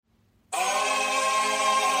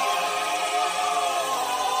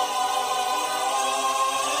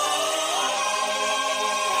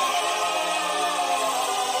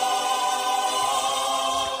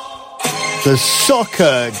The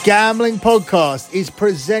Soccer Gambling Podcast is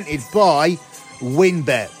presented by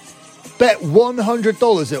WynnBET. Bet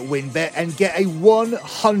 $100 at WynnBET and get a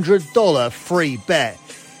 $100 free bet.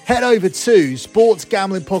 Head over to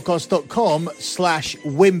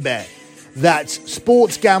sportsgamblingpodcast.com/WynnBET. That's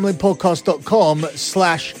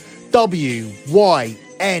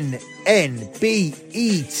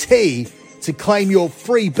sportsgamblingpodcast.com/WYNNBET to claim your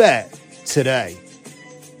free bet today.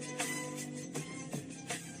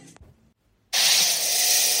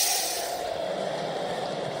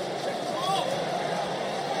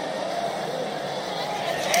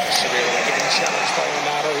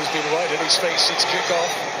 Face its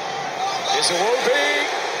kick-off. Here's Iwobi.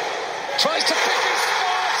 Tries to pick his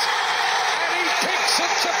spot. And he picks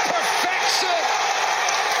it to perfection.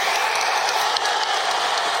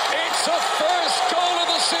 It's the first goal of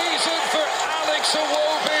the season for Alex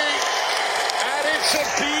Iwobi. And it's a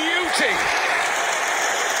beauty.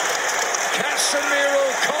 Casemiro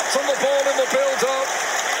caught on the ball in the build-up.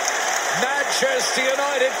 Manchester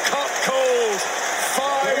United caught cold.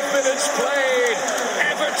 5 minutes played.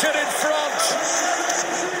 Everton in front.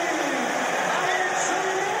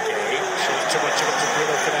 Gay shows too much of it to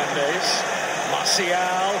Bruno Fernandes.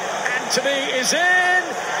 Martial. Antony is in.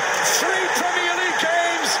 3 Premier League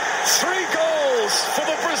games. 3 goals for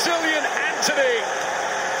the Brazilian Antony.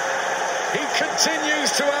 He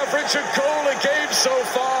continues to average a goal a game so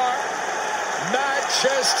far.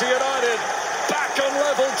 Manchester United back on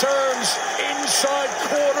level terms inside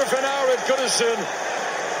quarter of an hour at Goodison.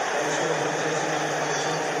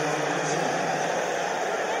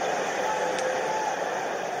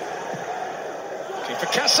 For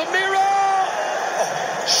Casemiro!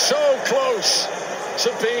 Oh, so close to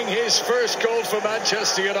being his first goal for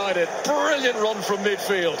Manchester United. Brilliant run from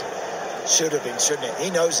midfield. Should have been, shouldn't it? He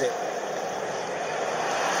knows it.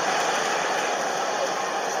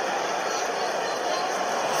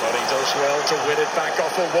 But he does well to win it back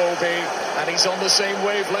off Iwobi, and he's on the same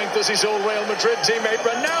wavelength as his old Real Madrid teammate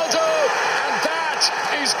Ronaldo, and that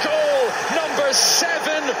is goal number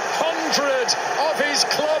 700 of his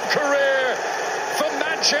club career. For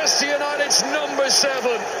Manchester United's number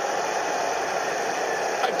 7.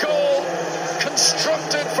 A goal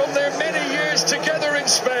constructed from their many years together in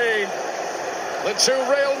Spain. The 2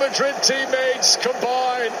 Real Madrid teammates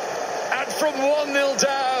combine, and from 1-0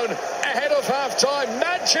 down ahead of half-time,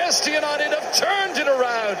 Manchester United have turned it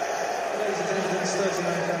around. Ladies and gentlemen,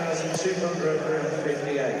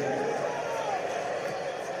 39,258.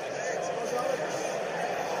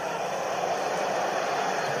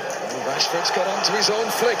 Rashford's got onto his own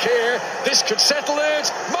flick here. This could settle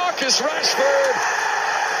it. Marcus Rashford.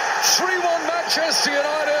 3-1 Manchester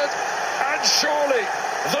United. And surely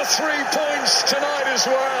the 3 points tonight as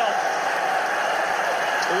well.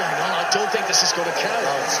 Oh no, I don't think this is going to count.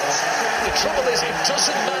 The trouble is, it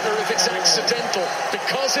doesn't matter if it's accidental,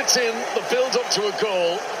 because it's in the build-up to a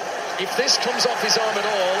goal. If this comes off his arm at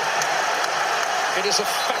all, it is a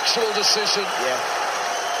factual decision. Yeah.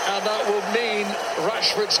 And that will mean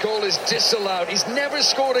Rashford's goal is disallowed. He's never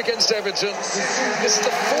scored against Everton. This is the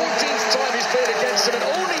 14th time he's played against them, and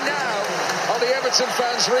only now are the Everton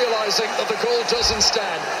fans realising that the goal doesn't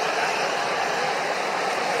stand.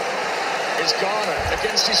 It's Garner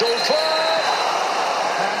against his old club.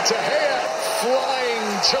 And De Gea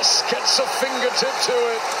flying, just gets a fingertip to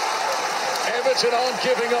it. Everton aren't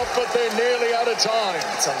giving up, but they're nearly out of time.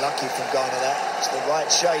 It's unlucky from Garner, that. It's the right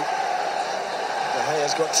shape. De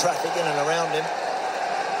Gea's got traffic in and around him.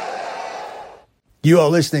 You are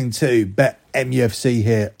listening to BetMUFC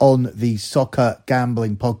here on the Soccer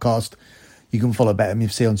Gambling Podcast. You can follow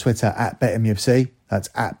BetMUFC on Twitter at BetMUFC. That's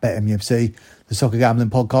at BetMUFC. The Soccer Gambling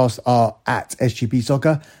Podcast are at SGP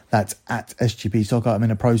Soccer. That's at SGP Soccer. I'm in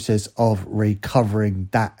the process of recovering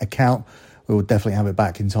that account. We will definitely have it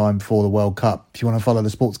back in time for the World Cup. If you want to follow the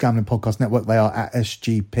Sports Gambling Podcast Network, they are at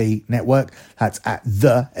SGP Network. That's at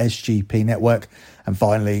the SGP Network. And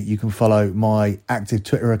finally, you can follow my active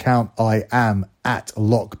Twitter account. I am at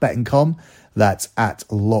LockBettingCom. That's at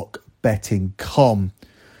LockBettingCom.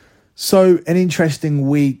 So, an interesting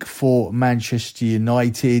week for Manchester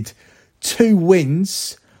United. 2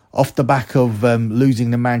 wins off the back of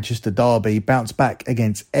losing the Manchester derby, bounce back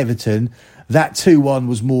against Everton. That 2-1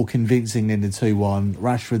 was more convincing than the 2-1.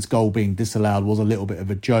 Rashford's goal being disallowed was a little bit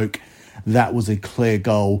of a joke. That was a clear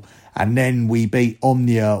goal. And then we beat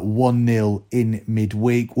Omnia 1-0 in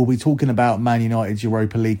midweek. We'll be talking about Man United's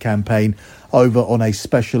Europa League campaign over on a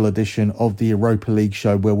special edition of the Europa League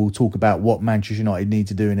show, where we'll talk about what Manchester United need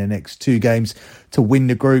to do in the next 2 games to win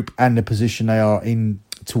the group and the position they are in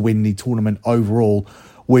to win the tournament overall.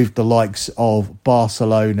 with the likes of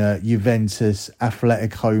Barcelona, Juventus,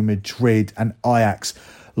 Atletico Madrid and Ajax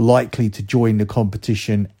likely to join the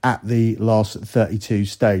competition at the last 32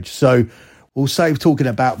 stage. So we'll save talking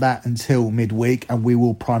about that until midweek, and we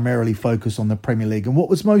will primarily focus on the Premier League. And what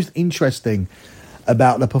was most interesting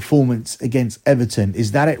about the performance against Everton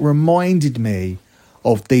is that it reminded me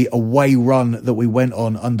of the away run that we went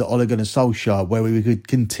on under Ole Gunnar Solskjaer, where we could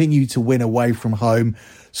continue to win away from home.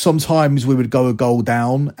 Sometimes we would go a goal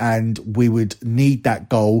down and we would need that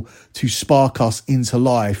goal to spark us into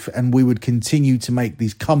life, and we would continue to make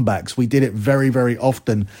these comebacks. We did it very, very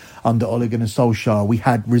often under Ole Gunnar Solskjaer. We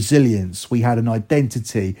had resilience, we had an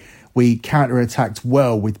identity, we counter-attacked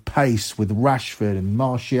well with pace, with Rashford and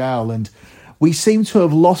Martial, and we seem to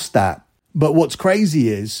have lost that. But what's crazy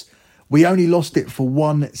is we only lost it for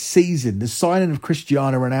one season. The signing of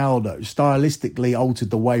Cristiano Ronaldo stylistically altered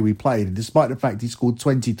the way we played. And despite the fact he scored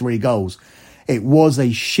 23 goals, it was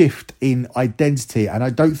a shift in identity. And I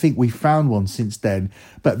don't think we found one since then.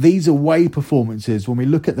 But these away performances, when we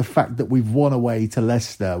look at the fact that we've won away to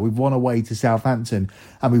Leicester, we've won away to Southampton,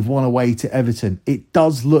 and we've won away to Everton, it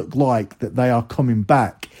does look like that they are coming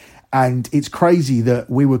back. And it's crazy that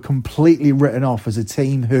we were completely written off as a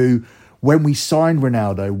team who, when we signed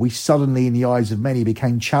Ronaldo, we suddenly, in the eyes of many,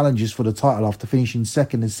 became challengers for the title after finishing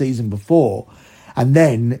second the season before. And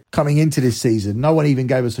then, coming into this season, no one even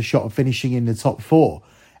gave us a shot of finishing in the top four.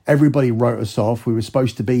 Everybody wrote us off. We were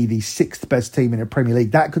supposed to be the sixth best team in the Premier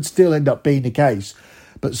League. That could still end up being the case.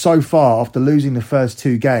 But so far, after losing the first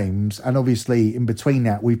two games, and obviously in between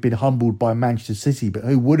that, we've been humbled by Manchester City, but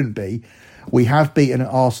who wouldn't be? We have beaten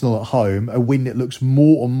Arsenal at home, a win that looks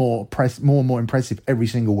more and more impressive every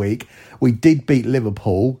single week. We did beat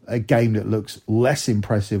Liverpool, a game that looks less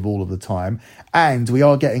impressive all of the time. And we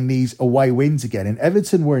are getting these away wins again. And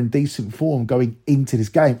Everton were in decent form going into this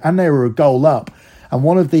game, and they were a goal up. And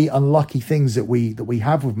one of the unlucky things that we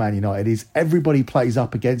have with Man United is everybody plays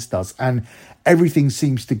up against us and everything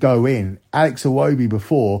seems to go in. Alex Iwobi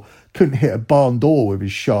before couldn't hit a barn door with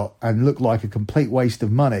his shot and looked like a complete waste of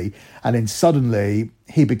money. And then suddenly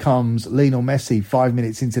he becomes Lionel Messi 5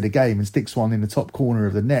 minutes into the game and sticks one in the top corner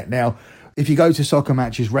of the net. Now, if you go to soccer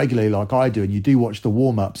matches regularly like I do and you do watch the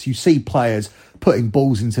warm-ups, you see players putting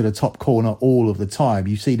balls into the top corner all of the time.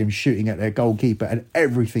 You see them shooting at their goalkeeper and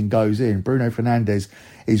everything goes in. Bruno Fernandes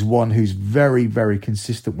is one who's very, very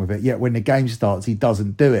consistent with it. Yet when the game starts, he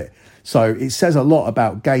doesn't do it. So it says a lot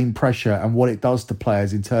about game pressure and what it does to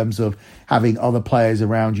players in terms of having other players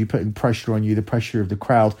around you, putting pressure on you, the pressure of the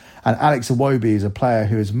crowd. And Alex Iwobi is a player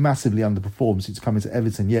who has massively underperformed since coming to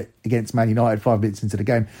Everton, yet against Man United 5 minutes into the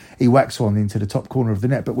game, he whacks one into the top corner of the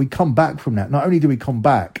net. But we come back from that. Not only do we come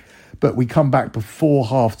back, but we come back before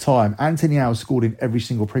half-time. Anthony Howe scored in every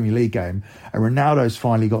single Premier League game, and Ronaldo's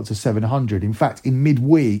finally got to 700. In fact, in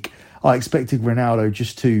midweek, I expected Ronaldo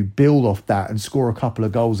just to build off that and score a couple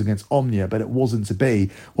of goals against Omnia, but it wasn't to be.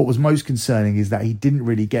 What was most concerning is that he didn't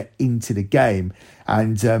really get into the game.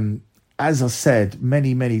 And as I said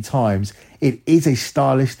many, many times, it is a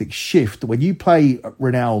stylistic shift. When you play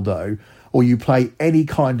Ronaldo or you play any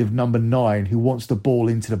kind of number 9 who wants the ball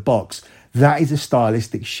into the box, that is a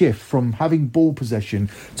stylistic shift from having ball possession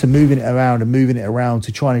to moving it around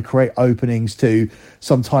to trying to create openings to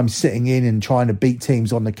sometimes sitting in and trying to beat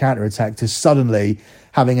teams on the counter-attack to suddenly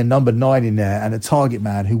having a number 9 in there and a target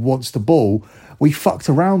man who wants the ball. We fucked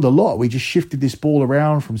around a lot. We just shifted this ball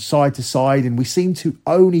around from side to side and we seem to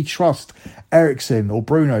only trust Eriksen or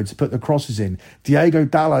Bruno to put the crosses in. Diego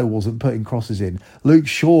Dalot wasn't putting crosses in. Luke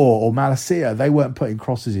Shaw or Malacia, they weren't putting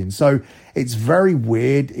crosses in. So it's very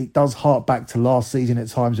weird. It does hark back to last season at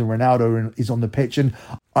times when Ronaldo is on the pitch. And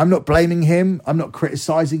I'm not blaming him. I'm not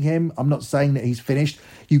criticising him. I'm not saying that he's finished.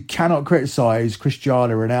 You cannot criticise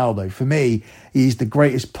Cristiano Ronaldo. For me, he's the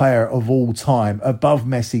greatest player of all time, above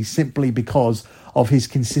Messi, simply because of his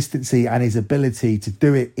consistency and his ability to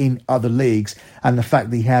do it in other leagues and the fact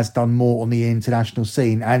that he has done more on the international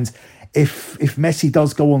scene. And if Messi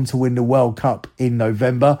does go on to win the World Cup in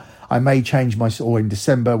November, I may change or in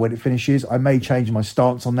December when it finishes, I may change my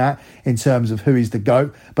stance on that in terms of who is the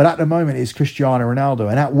GOAT. But at the moment, it's Cristiano Ronaldo.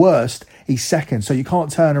 And at worst, he's second. So you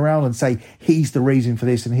can't turn around and say he's the reason for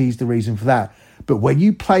this and he's the reason for that. But when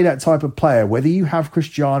you play that type of player, whether you have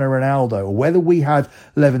Cristiano Ronaldo or whether we had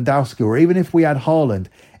Lewandowski or even if we had Haaland,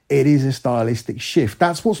 it is a stylistic shift.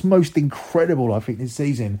 That's what's most incredible, I think, this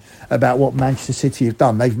season about what Manchester City have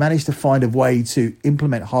done. They've managed to find a way to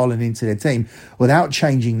implement Haaland into their team without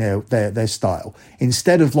changing their style.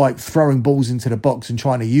 Instead of like throwing balls into the box and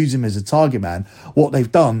trying to use him as a target man, what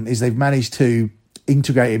they've done is they've managed to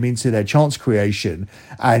integrate him into their chance creation,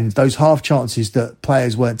 and those half chances that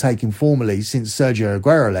players weren't taking formally since Sergio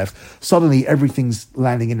Aguero left, suddenly everything's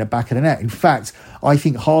landing in the back of the net. In fact, I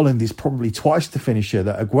think Haaland is probably twice the finisher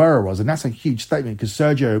that Aguero was, and that's a huge statement because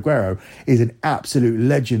Sergio Aguero is an absolute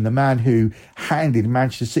legend, the man who handed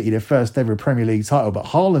Manchester City their first ever Premier League title. But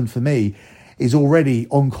Haaland, for me, is already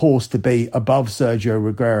on course to be above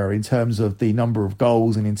Sergio Aguero in terms of the number of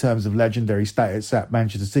goals and in terms of legendary status at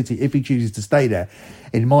Manchester City. If he chooses to stay there,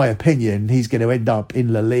 in my opinion, he's going to end up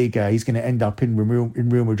in La Liga. He's going to end up in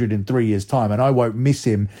Real Madrid in 3 years' time. And I won't miss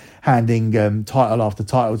him handing title after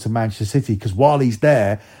title to Manchester City, because while he's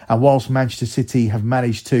there and whilst Manchester City have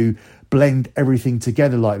managed to blend everything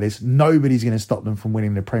together like this, nobody's going to stop them from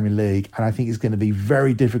winning the Premier League. And I think it's going to be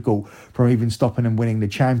very difficult from even stopping them winning the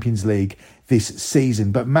Champions League this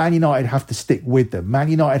season. But Man United have to stick with them. Man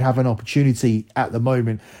United have an opportunity at the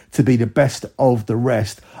moment to be the best of the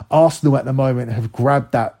rest. Arsenal at the moment have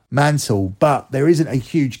grabbed that mantle, but there isn't a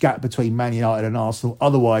huge gap between Man United and Arsenal.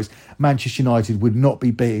 Otherwise, Manchester United would not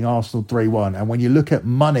be beating Arsenal 3-1. And when you look at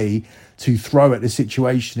money to throw at the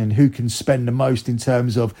situation and who can spend the most in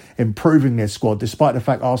terms of improving their squad, despite the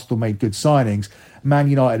fact Arsenal made good signings, Man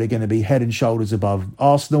United are going to be head and shoulders above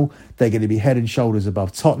Arsenal. They're going to be head and shoulders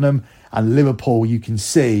above Tottenham. And Liverpool, you can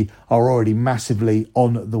see, are already massively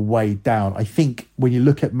on the way down. I think when you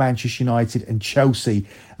look at Manchester United and Chelsea,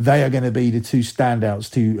 they are going to be the two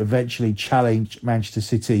standouts to eventually challenge Manchester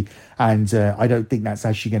City. And I don't think that's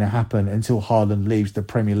actually going to happen until Haaland leaves the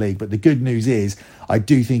Premier League. But the good news is, I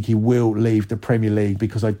do think he will leave the Premier League,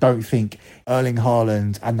 because I don't think Erling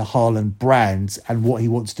Haaland and the Haaland brand and what he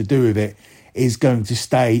wants to do with it is going to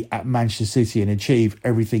stay at Manchester City and achieve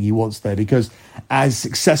everything he wants there. Because as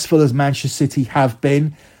successful as Manchester City have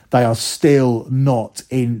been, they are still not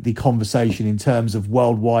in the conversation in terms of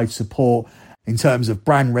worldwide support, in terms of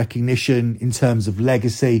brand recognition, in terms of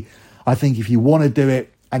legacy. I think if you want to do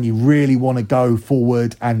it and you really want to go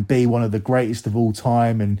forward and be one of the greatest of all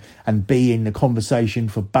time and be in the conversation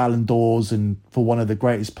for Ballon d'Ors and for one of the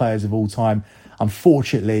greatest players of all time,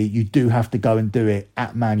 unfortunately, you do have to go and do it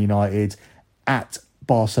at Man United, at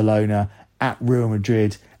Barcelona, at Real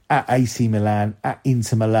Madrid, at AC Milan, at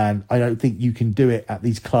Inter Milan. I don't think you can do it at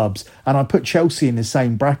these clubs. And I put Chelsea in the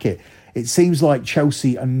same bracket. It seems like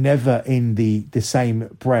Chelsea are never in the same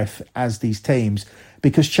breath as these teams,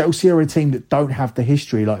 because Chelsea are a team that don't have the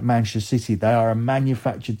history like Manchester City. They are a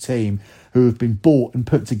manufactured team who have been bought and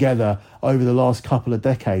put together over the last couple of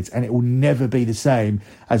decades, and it will never be the same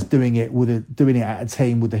as doing it at a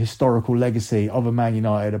team with the historical legacy of a Man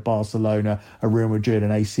United, a Barcelona, a Real Madrid,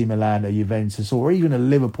 an AC Milan, a Juventus, or even a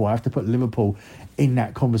Liverpool. I have to put Liverpool in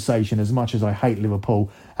that conversation, as much as I hate Liverpool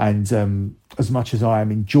and as much as I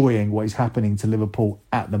am enjoying what is happening to Liverpool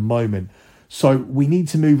at the moment. So we need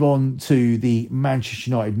to move on to the Manchester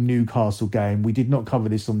United-Newcastle game. We did not cover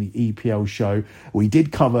this on the EPL show. We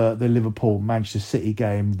did cover the Liverpool-Manchester City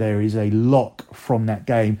game. There is a lock from that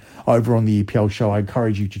game over on the EPL show. I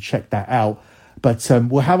encourage you to check that out. But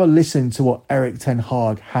we'll have a listen to what Erik ten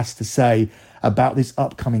Hag has to say about this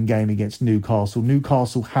upcoming game against Newcastle.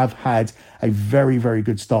 Newcastle have had a very, very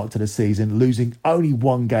good start to the season, losing only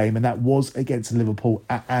one game, and that was against Liverpool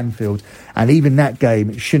at Anfield. And even that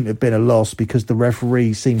game shouldn't have been a loss, because the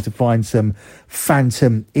referee seems to find some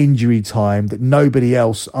phantom injury time that nobody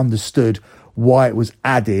else understood why it was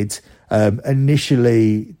added.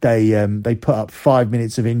 Initially, they put up 5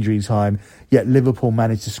 minutes of injury time, yet Liverpool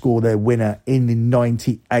managed to score their winner in the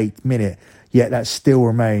 98th minute. Yet that still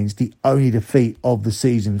remains the only defeat of the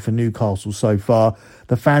season for Newcastle so far.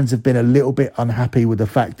 The fans have been a little bit unhappy with the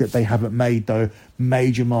fact that they haven't made the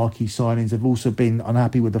major marquee signings. They've also been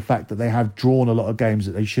unhappy with the fact that they have drawn a lot of games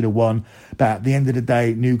that they should have won. But at the end of the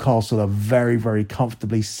day, Newcastle are very, very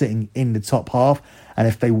comfortably sitting in the top half. And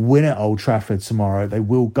if they win at Old Trafford tomorrow, they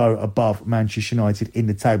will go above Manchester United in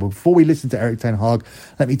the table. Before we listen to Erik ten Hag,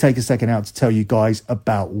 let me take a second out to tell you guys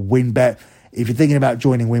about WynnBET. If you're thinking about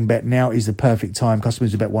joining WynnBET, now is the perfect time.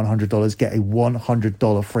 Customers who bet $100 get a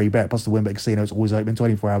 $100 free bet. Plus, the WynnBET Casino is always open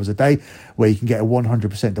 24 hours a day, where you can get a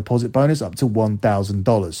 100% deposit bonus up to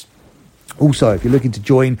 $1,000. Also, if you're looking to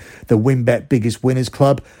join the WynnBET Biggest Winners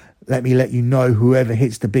Club, let me let you know whoever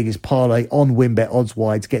hits the biggest parlay on WynnBET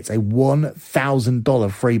Odds-Wide gets a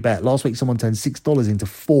 $1,000 free bet. Last week, someone turned $6 into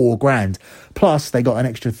 $4,000. Plus, they got an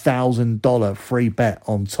extra $1,000 free bet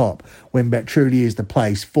on top. WynnBET truly is the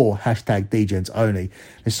place for #DGents only.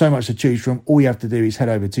 There's so much to choose from. All you have to do is head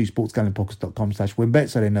over to sportsgamblingpodcast.com/winbet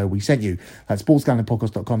so they know we sent you. That's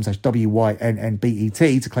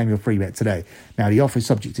sportsgamblingpodcast.com/WYNNBET to claim your free bet today. Now, the offer is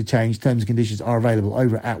subject to change. Terms and conditions are available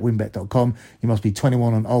over at winbet.com. You must be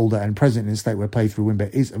 21 and older and present in a state where playthrough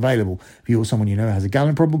WinBet is available. If you or someone you know has a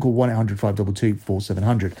gambling problem, call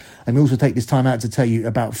 1-800-522-4700. And we also take this time out to tell you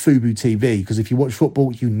about Fubo TV, because if you watch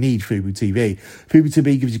football, you need Fubo TV. Fubo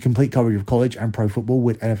TV gives you complete coverage of college and pro football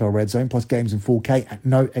with NFL Red Zone, plus games in 4K at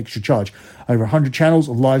no extra charge. Over 100 channels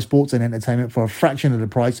of live sports and entertainment for a fraction of the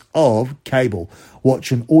price of cable.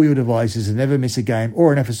 Watch on all your devices and never miss a game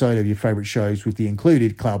or an episode of your favourite shows with the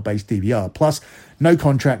included cloud-based DVR. Plus, no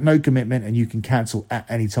contract, no commitment, and you can cancel at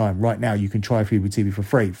any time. Right now, you can try Fubo TV for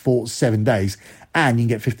free for 7 days, and you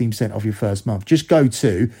can get 15% off your first month. Just go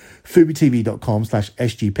to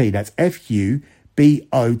FuboTV.com/SGP. That's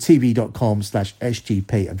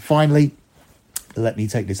FUBOTV.com/SGP. And finally, let me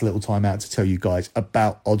take this little time out to tell you guys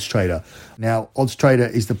about Odds Trader. Now, Odds Trader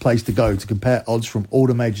is the place to go to compare odds from all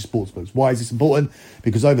the major sportsbooks. Why is this important?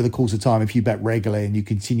 Because over the course of time, if you bet regularly and you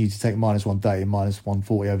continue to take -130 and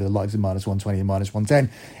 -140 over the likes of -120 and -110,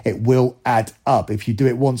 it will add up. If you do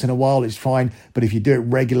it once in a while, it's fine. But if you do it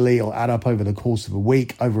regularly, it'll add up over the course of a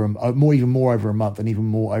week, even more over a month, and even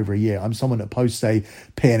more over a year. I'm someone that posts a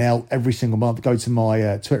P&L every single month. Go to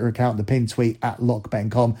my Twitter account, the pinned tweet at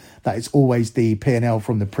LockBetCom. That is always the P&L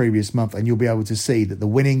from the previous month, and you'll be able to see that the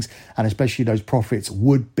winnings and especially those profits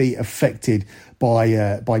would be affected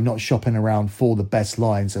by not shopping around for the best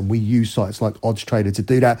lines. And we use sites like Odds Trader to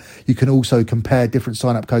do that. You can also compare different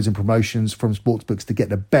sign-up codes and promotions from sportsbooks to get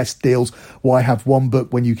the best deals. Why have one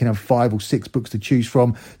book when you can have 5 or 6 books to choose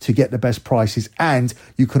from to get the best prices? And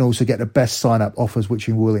you can also get the best sign-up offers, which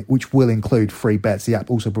will include free bets. The app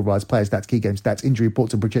also provides player stats, key game stats, injury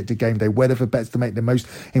reports, and projected game day weather for bets to make the most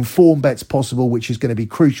informed bets possible, which is going to be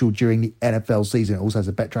crucial during the NFL season. It also has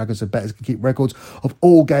a bet tracker so bettors can keep records of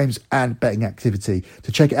all games and betting activity.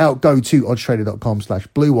 To check it out, go to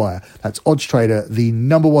oddstrader.com/bluewire. That's OddsTrader, the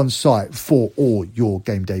 #1 site for all your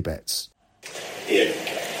game day bets. Yeah.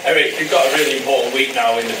 Eric, you've got a really important week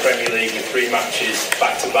now in the Premier League with 3 matches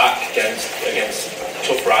back-to-back against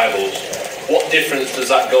tough rivals. What difference does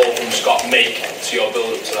that goal from Scott make to your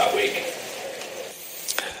build-up to that week?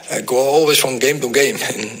 I go always from game to game,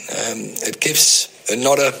 and it gives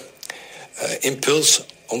another impulse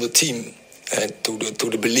on the team to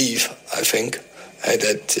the belief, I think,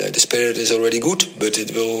 that the spirit is already good, but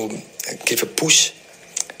it will give a push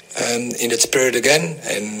in that spirit again,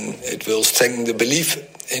 and it will strengthen the belief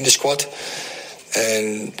in the squad.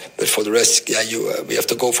 But for the rest, we have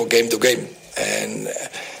to go for game to game, and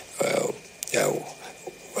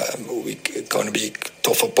we're going to be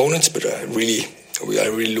tough opponents, but we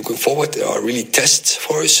are really looking forward. There are really tests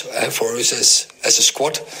for us as a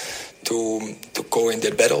squad to go in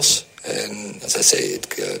their battles, and as I say, it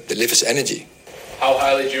delivers energy. How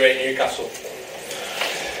highly do you rate Newcastle?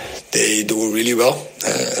 They do really well.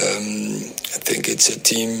 I think it's a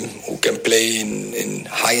team who can play in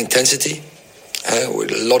high intensity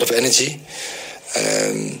with a lot of energy.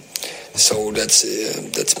 So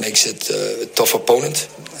that makes it a tough opponent,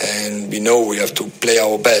 and we know we have to play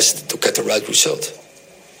our best to get the right result.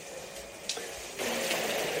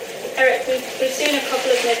 Eric, we've seen a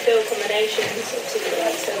couple of midfield combinations, obviously the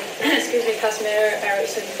likes of Casemiro,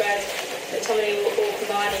 Eriksen, Fred, McTominay all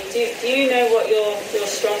combining. Do you know what your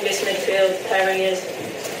strongest midfield pairing is?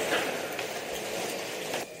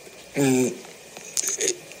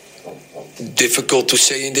 Difficult to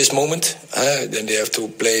say in this moment. Then they have to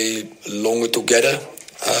play longer together.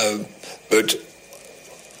 But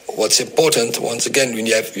what's important, once again, we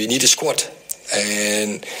need a squad.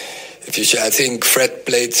 And if you say, I think Fred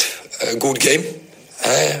played a good game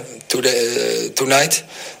tonight.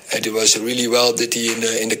 And it was really well did he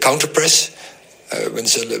in the counter press,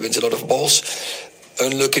 wins a lot of balls.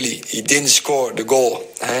 Unluckily, he didn't score the goal.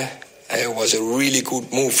 It was a really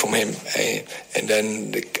good move from him, and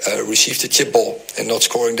then received the chip ball and not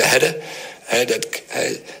scoring the header. That's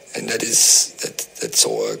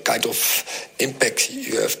a kind of impact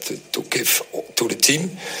you have to give to the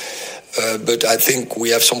team. But I think we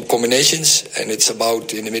have some combinations, and it's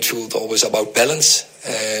about in the midfield always about balance.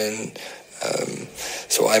 And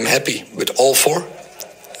so I'm happy with all 4,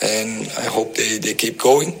 and I hope they keep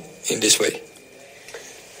going in this way.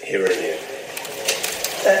 Here and here.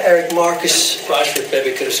 Eric, Marcus Rashford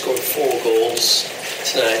maybe could have scored 4 goals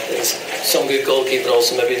tonight. There's some good goalkeeping,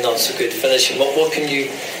 also maybe not so good finishing. What can you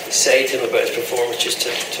say to him about his performance just to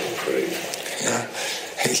improve? Yeah,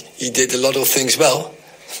 he did a lot of things well,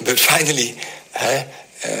 but finally,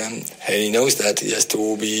 he knows that he has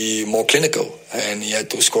to be more clinical, and he had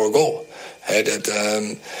to score a goal.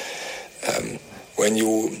 When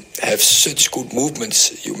you have such good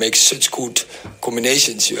movements, you make such good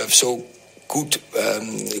combinations, you have so good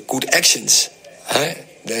actions,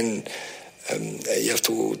 then you have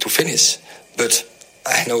to finish. But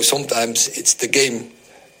I know sometimes it's the game,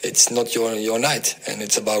 it's not your night, and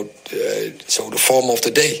it's about so the form of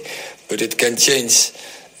the day. But it can change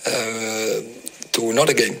to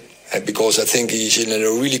another game, because I think he's in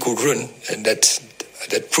a really good run, and that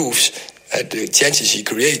proves the chances he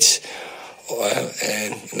creates.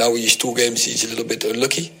 And now he's 2 games, he's a little bit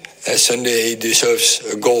unlucky. Sunday he deserves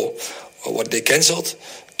a goal, what they cancelled.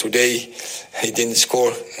 Today he didn't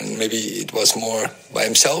score, and maybe it was more by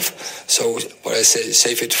himself. So what I say,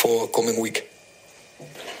 save it for coming week.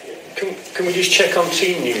 Can we just check on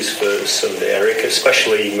team news for Sunday, Eric,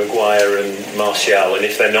 especially Maguire and Martial, and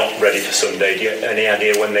if they're not ready for Sunday, do you have any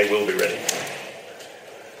idea when they will be ready?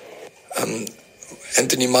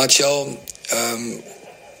 Anthony Martial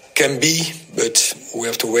can be, but we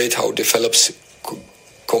have to wait how it develops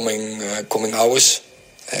coming hours.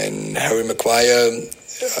 And Harry Maguire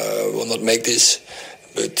will not make this,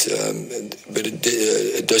 but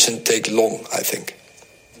it doesn't take long, I think.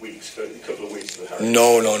 A couple of weeks for Harry?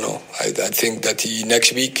 No. I think that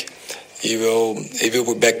next week he will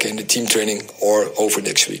be back in the team training or over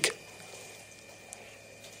next week.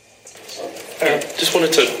 Just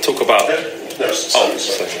wanted to talk about.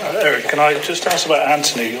 Eric, can I just ask about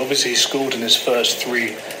Anthony? Obviously, he scored in his first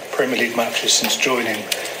 3 Premier League matches since joining,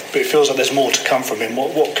 but it feels like there's more to come from him.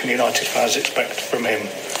 What can United fans expect from him?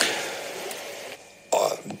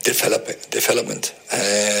 Development,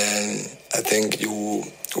 and I think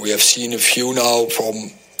we have seen a few now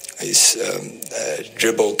from his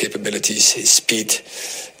dribble capabilities, his speed,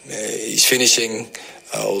 his finishing,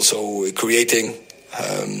 also creating.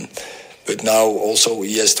 But now also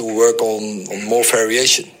he has to work on more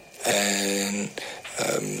variation, and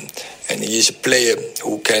he is a player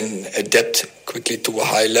who can adapt quickly to a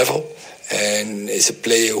high level, and is a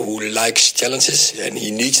player who likes challenges, and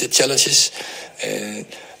he needs the challenges. And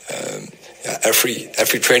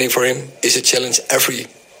every training for him is a challenge. Every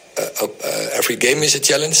game is a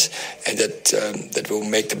challenge, and that will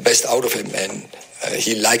make the best out of him, and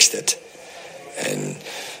he likes that. And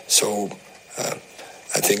so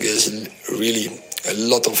I think there's really a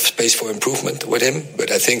lot of space for improvement with him,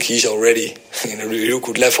 but I think he's already in a real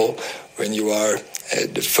good level when you are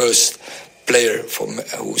the first player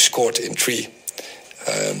who scored in 3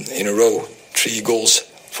 in a row, 3 goals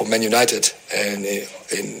for Man United, and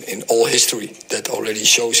in all history. That already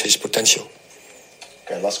shows his potential.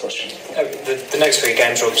 Okay, last question. The next 3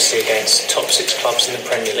 games are obviously against top 6 clubs in the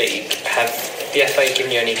Premier League. Have the FA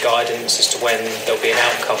given you any guidance as to when there'll be an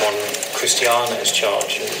outcome on Cristiano's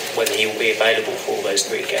charge and whether he will be available for all those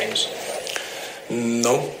 3 games?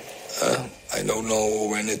 No, I don't know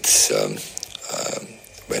when it's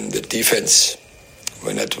when the defense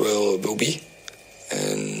will be,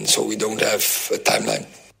 and so we don't have a timeline.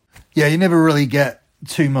 Yeah, you never really get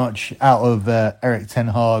too much out of Erik ten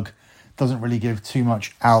Hag. Doesn't really give too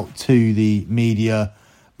much out to the media.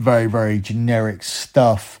 Very, very generic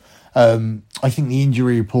stuff. I think the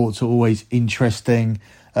injury reports are always interesting.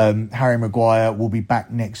 Harry Maguire will be back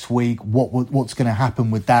next week. What's going to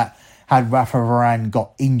happen with that? Had Rafa Varane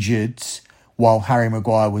got injured while Harry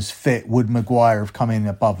Maguire was fit, would Maguire have come in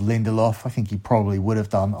above Lindelof? I think he probably would have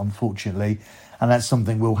done, unfortunately. And that's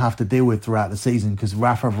something we'll have to deal with throughout the season, because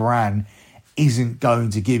Rafa Varane isn't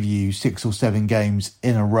going to give you 6 or 7 games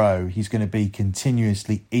in a row. He's going to be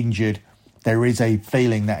continuously injured. There is a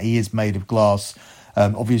feeling that he is made of glass.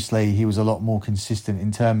 Obviously, he was a lot more consistent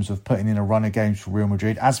in terms of putting in a run of games for Real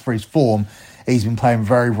Madrid. As for his form, he's been playing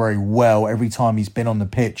very, very well. Every time he's been on the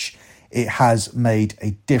pitch, it has made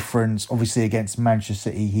a difference. Obviously, against Manchester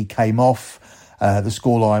City, he came off. The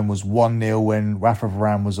scoreline was 1-0 when Rafa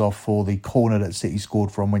Varane was off for the corner that City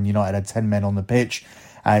scored from when United had 10 men on the pitch.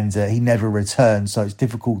 And he never returned, so it's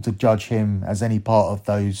difficult to judge him as any part of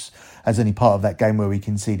that game where we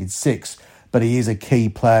conceded 6. But he is a key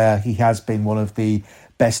player. He has been one of the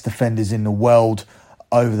best defenders in the world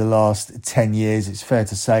over the last 10 years. It's fair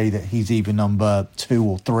to say that he's either number 2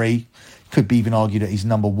 or 3. Could be even argue that he's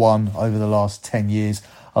number 1 over the last 10 years.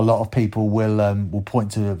 A lot of people will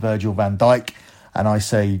point to Virgil van Dijk, and I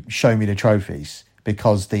say, show me the trophies,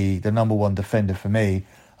 because the number 1 defender for me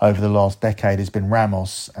over the last decade has been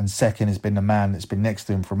Ramos, and second has been the man that's been next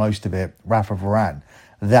to him for most of it, Rafa Varane.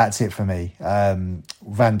 That's it for me. Van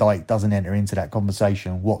Dijk doesn't enter into that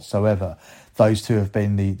conversation whatsoever. Those two have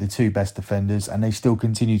been the 2 best defenders, and they still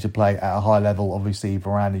continue to play at a high level. Obviously,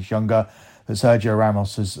 Varane is younger. that Sergio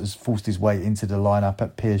Ramos has forced his way into the lineup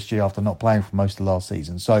at PSG after not playing for most of last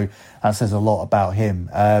season. So that says a lot about him.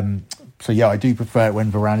 So yeah, I do prefer it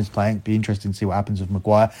when Varane is playing. It'd be interesting to see what happens with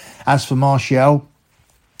Maguire. As for Martial,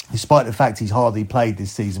 despite the fact he's hardly played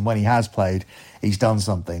this season, when he has played, he's done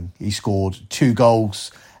something. He scored 2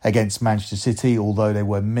 goals against Manchester City, although they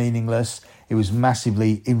were meaningless. It was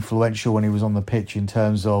massively influential when he was on the pitch in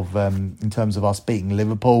terms of us beating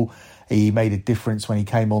Liverpool. He made a difference when he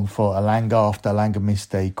came on for Elanga after Elanga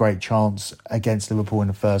missed a great chance against Liverpool in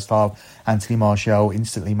the first half. Anthony Martial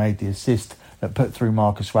instantly made the assist that put through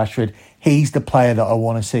Marcus Rashford. He's the player that I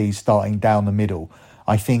want to see starting down the middle.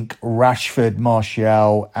 I think Rashford,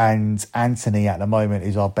 Martial and Antony at the moment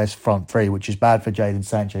is our best front three, which is bad for Jadon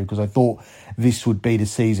Sancho because I thought this would be the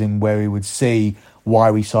season where we would see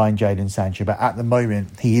why we signed Jadon Sancho. But at the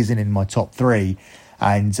moment, he isn't in my top 3.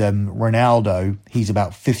 And Ronaldo, he's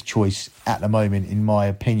about 5th choice at the moment, in my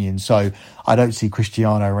opinion. So I don't see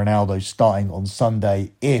Cristiano Ronaldo starting on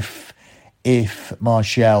Sunday if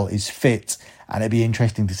Martial is fit. And it'd be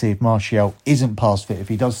interesting to see if Martial isn't past fit, if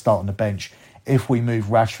he does start on the bench, if we move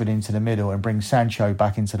Rashford into the middle and bring Sancho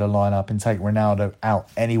back into the lineup and take Ronaldo out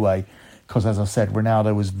anyway. Because as I said,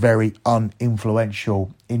 Ronaldo was very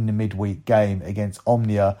uninfluential in the midweek game against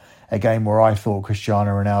Omnia, a game where I thought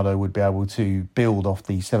Cristiano Ronaldo would be able to build off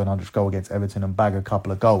the 700th goal against Everton and bag a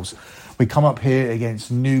couple of goals. We come up here against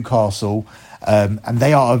Newcastle, and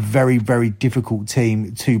they are a very, very difficult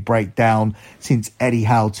team to break down since Eddie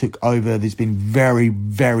Howe took over. There's been very,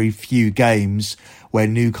 very few games where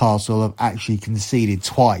Newcastle have actually conceded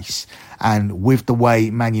twice. And with the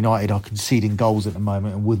way Man United are conceding goals at the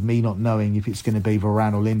moment, and with me not knowing if it's going to be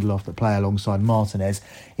Varane or Lindelof that play alongside Martinez,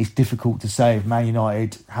 it's difficult to say if Man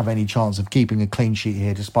United have any chance of keeping a clean sheet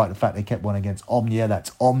here, despite the fact they kept one against Omnia.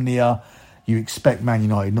 That's Omnia. You expect Man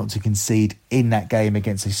United not to concede in that game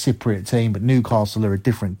against a Cypriot team, but Newcastle are a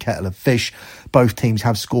different kettle of fish. Both teams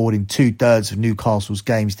have scored in 2/3 of Newcastle's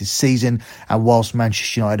games this season, and whilst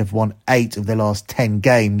Manchester United have won 8 of their last 10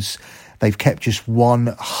 games, they've kept just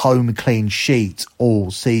 1 home clean sheet all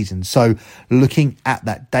season. So looking at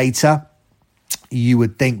that data, you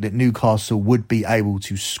would think that Newcastle would be able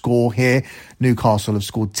to score here. Newcastle have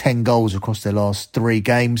scored 10 goals across their last 3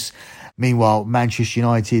 games. Meanwhile, Manchester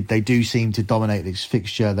United, they do seem to dominate this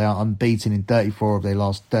fixture. They are unbeaten in 34 of their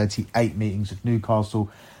last 38 meetings with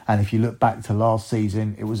Newcastle. And if you look back to last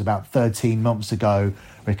season, it was about 13 months ago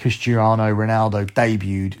where Cristiano Ronaldo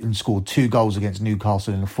debuted and scored 2 goals against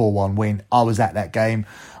Newcastle in a 4-1 win. I was at that game.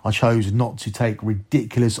 I chose not to take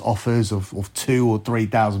ridiculous offers of £2,000 or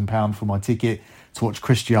 £3,000 for my ticket to watch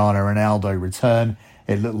Cristiano Ronaldo return.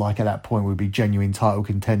 It looked like at that point we'd be genuine title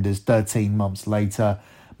contenders. 13 months later,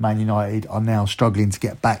 Man United are now struggling to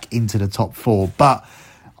get back into the top 4. But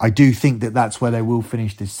I do think that that's where they will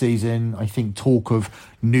finish this season. I think talk of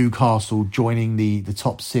Newcastle joining the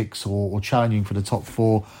top 6 or challenging for the top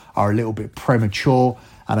 4 are a little bit premature.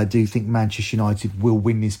 And I do think Manchester United will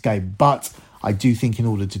win this game. But I do think in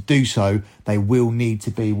order to do so, they will need to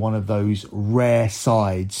be one of those rare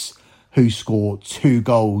sides who score 2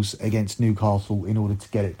 goals against Newcastle in order to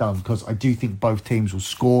get it done. Because I do think both teams will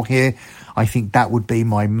score here. I think that would be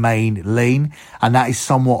my main lean. And that is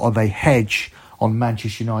somewhat of a hedge on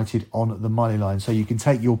Manchester United on the money line. So you can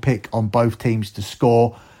take your pick on both teams to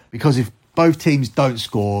score. Because if both teams don't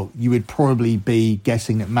score, you would probably be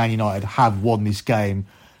guessing that Man United have won this game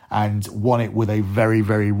and won it with a very,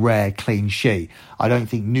 very rare clean sheet. I don't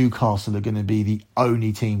think Newcastle are going to be the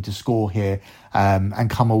only team to score here and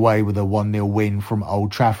come away with a 1-0 win from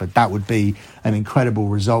Old Trafford. That would be an incredible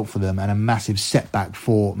result for them and a massive setback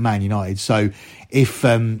for Man United. So if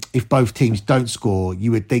both teams don't score,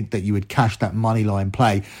 you would think that you would cash that money line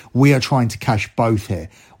play. We are trying to cash both here.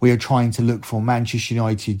 We are trying to look for Manchester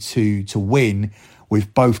United to win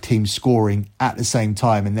with both teams scoring at the same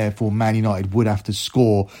time, and therefore Man United would have to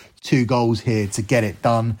score 2 goals here to get it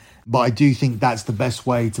done. But I do think that's the best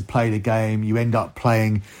way to play the game. You end up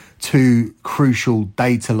playing 2 crucial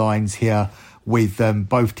data lines here with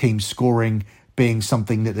both teams scoring being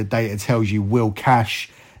something that the data tells you will cash,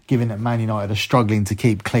 given that Man United are struggling to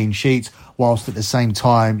keep clean sheets, whilst at the same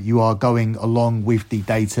time you are going along with the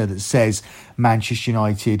data that says Manchester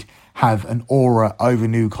United have an aura over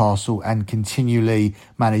Newcastle and continually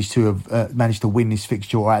managed to win this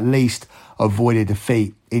fixture, or at least avoid a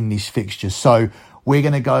defeat in this fixture. So we're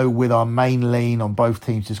going to go with our main lean on both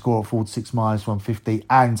teams to score at 46 minus 150,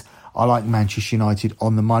 and I like Manchester United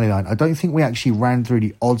on the money line. I don't think we actually ran through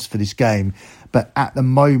the odds for this game, but at the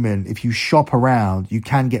moment, if you shop around, you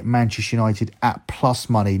can get Manchester United at plus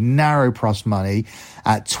money, narrow plus money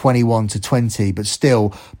at 21-20, but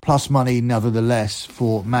still plus money nevertheless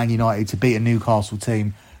for Man United to beat a Newcastle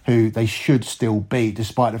team who they should still beat,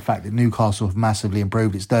 despite the fact that Newcastle have massively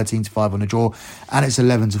improved. It's 13-5 on the draw, and it's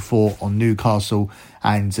 11-4 on Newcastle.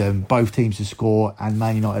 And both teams to score, and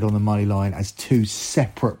Man United on the money line as two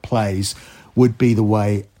separate plays would be the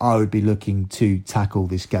way I would be looking to tackle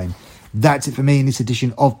this game. That's it for me in this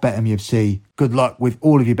edition of BetMUFC. Good luck with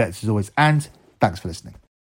all of your bets as always, and thanks for listening.